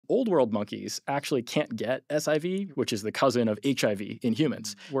old world monkeys actually can't get SIV, which is the cousin of HIV in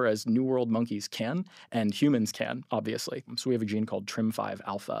humans, whereas new world monkeys can, and humans can, obviously. So we have a gene called TRIM5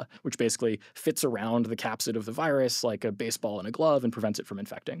 alpha, which basically fits around the capsid of the virus like a baseball in a glove and prevents it from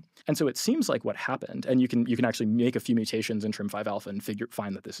infecting. And so it seems like what happened, and you can actually make a few mutations in TRIM5 alpha and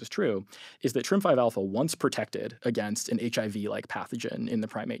find that this is true, is that TRIM5 alpha once protected against an HIV-like pathogen in the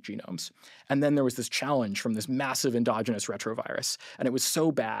primate genomes. And then there was this challenge from this massive endogenous retrovirus. And it was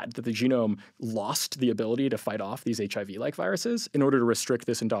so bad that the genome lost the ability to fight off these HIV-like viruses in order to restrict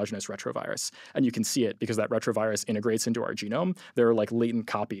this endogenous retrovirus. And you can see it because that retrovirus integrates into our genome. There are like latent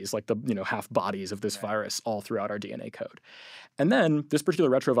copies, like the half bodies of this virus all throughout our DNA code. And then this particular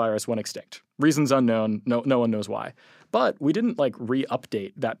retrovirus went extinct. Reasons unknown, no one knows why. But we didn't like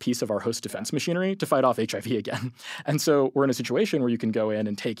re-update that piece of our host defense machinery to fight off HIV again. And so we're in a situation where you can go in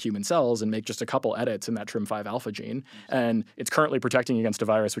and take human cells and make just a couple edits in that TRIM5 alpha gene, and it's currently protecting against a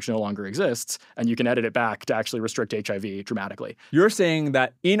virus which no longer exists, and you can edit it back to actually restrict HIV dramatically. You're saying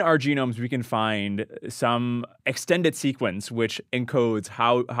that in our genomes we can find some extended sequence which encodes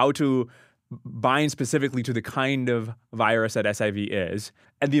how to bind specifically to the kind of virus that SIV is,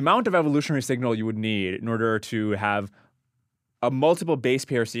 and the amount of evolutionary signal you would need in order to have a multiple base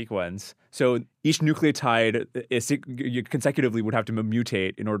pair sequence. So each nucleotide you consecutively would have to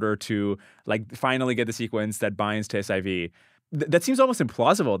mutate in order to like finally get the sequence that binds to SIV. That seems almost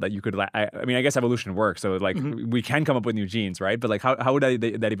implausible that you could. I mean, I guess evolution works, so like we can come up with new genes, right? But like, how would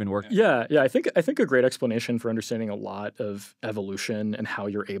that even work? Yeah. I think a great explanation for understanding a lot of evolution and how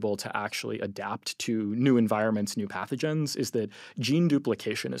you're able to actually adapt to new environments, new pathogens, is that gene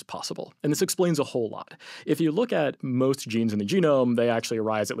duplication is possible, and this explains a whole lot. If you look at most genes in the genome, they actually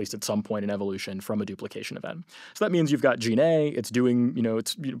arise at least at some point in evolution from a duplication event. So that means you've got gene A, it's doing,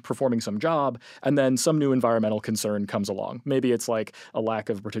 it's performing some job, and then some new environmental concern comes along. Maybe it's like a lack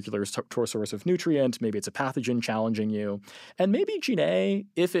of a particular source of nutrient. Maybe it's a pathogen challenging you. And maybe gene A,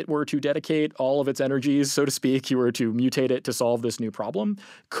 if it were to dedicate all of its energies, so to speak, you were to mutate it to solve this new problem,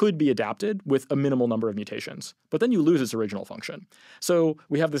 could be adapted with a minimal number of mutations. But then you lose its original function. So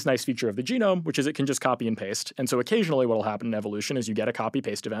we have this nice feature of the genome, which is it can just copy and paste. And so occasionally what will happen in evolution is you get a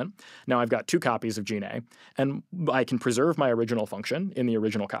copy-paste event. Now I've got 2 copies of gene A, and I can preserve my original function in the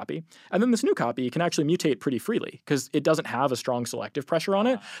original copy. And then this new copy can actually mutate pretty freely because it doesn't have a strong selective pressure on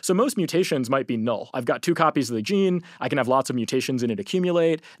it. So most mutations might be null. I've got 2 copies of the gene. I can have lots of mutations in it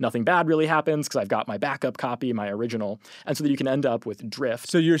accumulate. Nothing bad really happens because I've got my backup copy, my original. And so that you can end up with drift.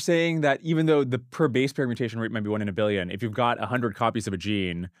 So you're saying that even though the per base pair mutation rate might be 1 in a billion, if you've got 100 copies of a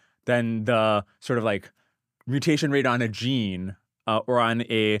gene, then the sort of like mutation rate on a gene or on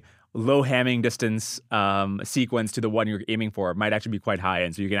a low Hamming distance sequence to the one you're aiming for might actually be quite high,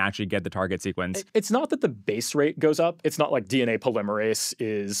 and so you can actually get the target sequence. It's not that the base rate goes up. It's not like DNA polymerase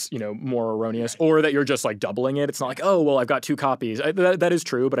is, more erroneous, or that you're just like doubling it. It's not like, oh, well, I've got 2 copies. That is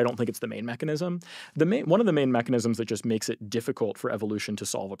true, but I don't think it's the main mechanism. One of the main mechanisms that just makes it difficult for evolution to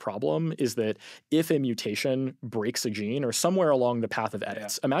solve a problem is that if a mutation breaks a gene or somewhere along the path of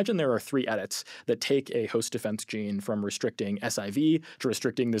edits, imagine there are 3 edits that take a host defense gene from restricting SIV to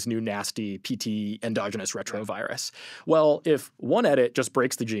restricting this new nasty PT endogenous retrovirus. Well, if 1 edit just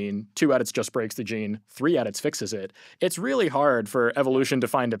breaks the gene, 2 edits just breaks the gene, 3 edits fixes it, it's really hard for evolution to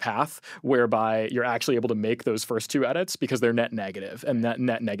find a path whereby you're actually able to make those first 2 edits because they're net negative and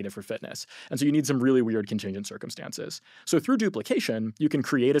net negative for fitness. And so you need some really weird contingent circumstances. So through duplication, you can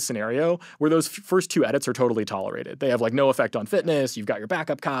create a scenario where those first 2 edits are totally tolerated. They have like no effect on fitness. You've got your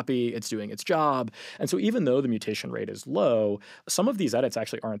backup copy. It's doing its job. And so even though the mutation rate is low, some of these edits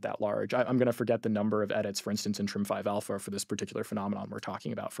actually aren't that large. I'm going to forget the number of edits, for instance, in TRIM5 alpha for this particular phenomenon we're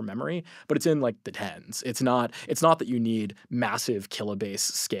talking about for memory, but it's in like the tens. It's not that you need massive kilobase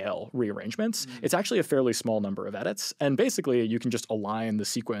scale rearrangements. It's actually a fairly small number of edits. And basically, you can just align the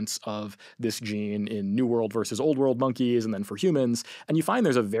sequence of this gene in New World versus Old World monkeys, and then for humans, and you find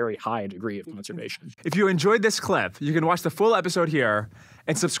there's a very high degree of conservation. If you enjoyed this clip, you can watch the full episode here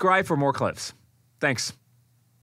and subscribe for more clips. Thanks.